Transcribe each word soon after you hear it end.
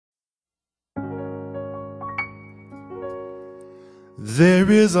There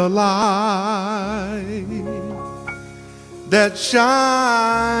is a light that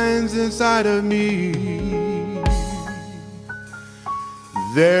shines inside of me.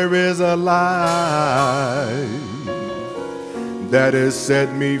 There is a light that has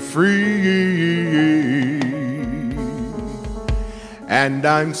set me free. And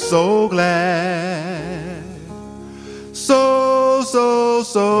I'm so glad, so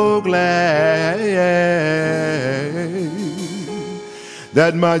glad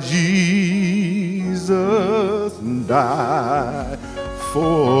that my Jesus died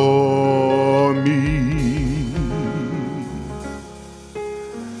for me.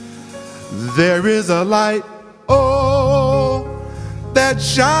 There is a light, oh, that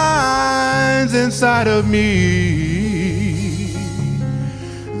shines inside of me.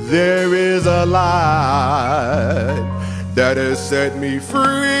 There is a light that has set me free.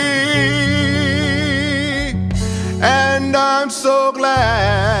 And I'm so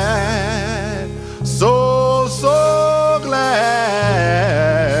glad, so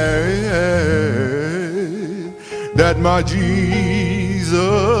glad that my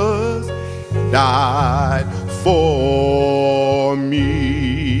Jesus died for me.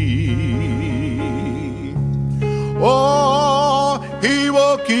 Oh, He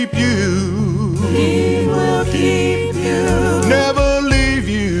will keep you. He will keep you. Never leave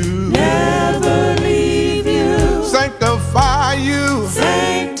you. Never leave you. Sanctify you.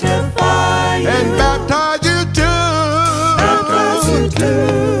 Sanctify you. And baptize you too. Baptize you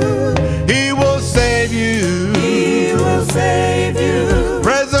too. He will save you. He will save you.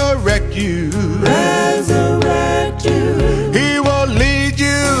 Resurrect you. Resurrect you. He will lead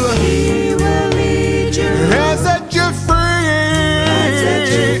you. He will lead you. And set you free. And set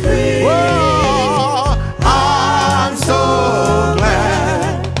you free. Whoa, I'm so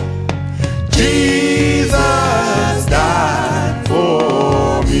glad Jesus died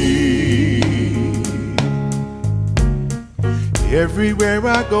for me. Everywhere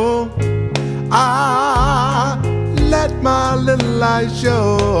I go, I let my little light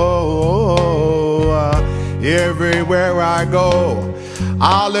show. Everywhere I go,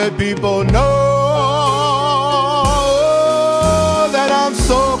 I let people know that I'm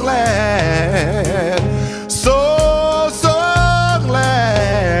so glad, so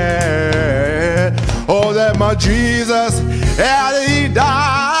glad, oh, that my Jesus, and He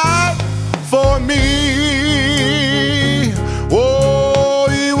died for me. Oh,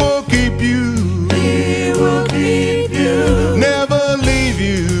 He will keep you. He will keep you. Never leave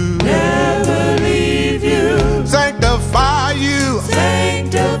you. Never leave you. Sanctify you.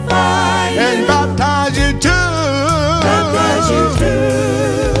 Sanctify you. And baptize you too. Baptize you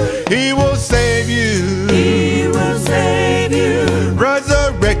too. He will save you. He will save you.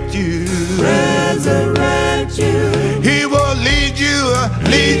 Resurrect you. Resurrect you. He will lead you,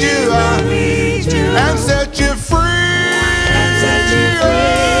 lead you, Lead you. and set you free. And set you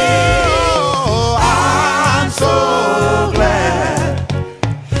free. Oh, I'm so glad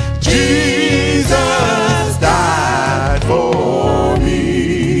Jesus died for me.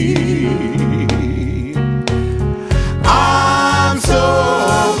 I'm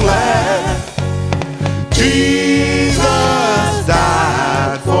so glad Jesus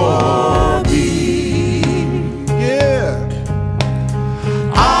died for me. Yeah.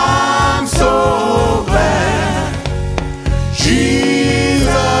 I'm so glad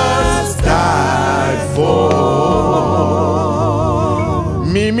Jesus died for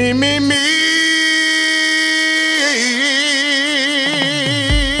me.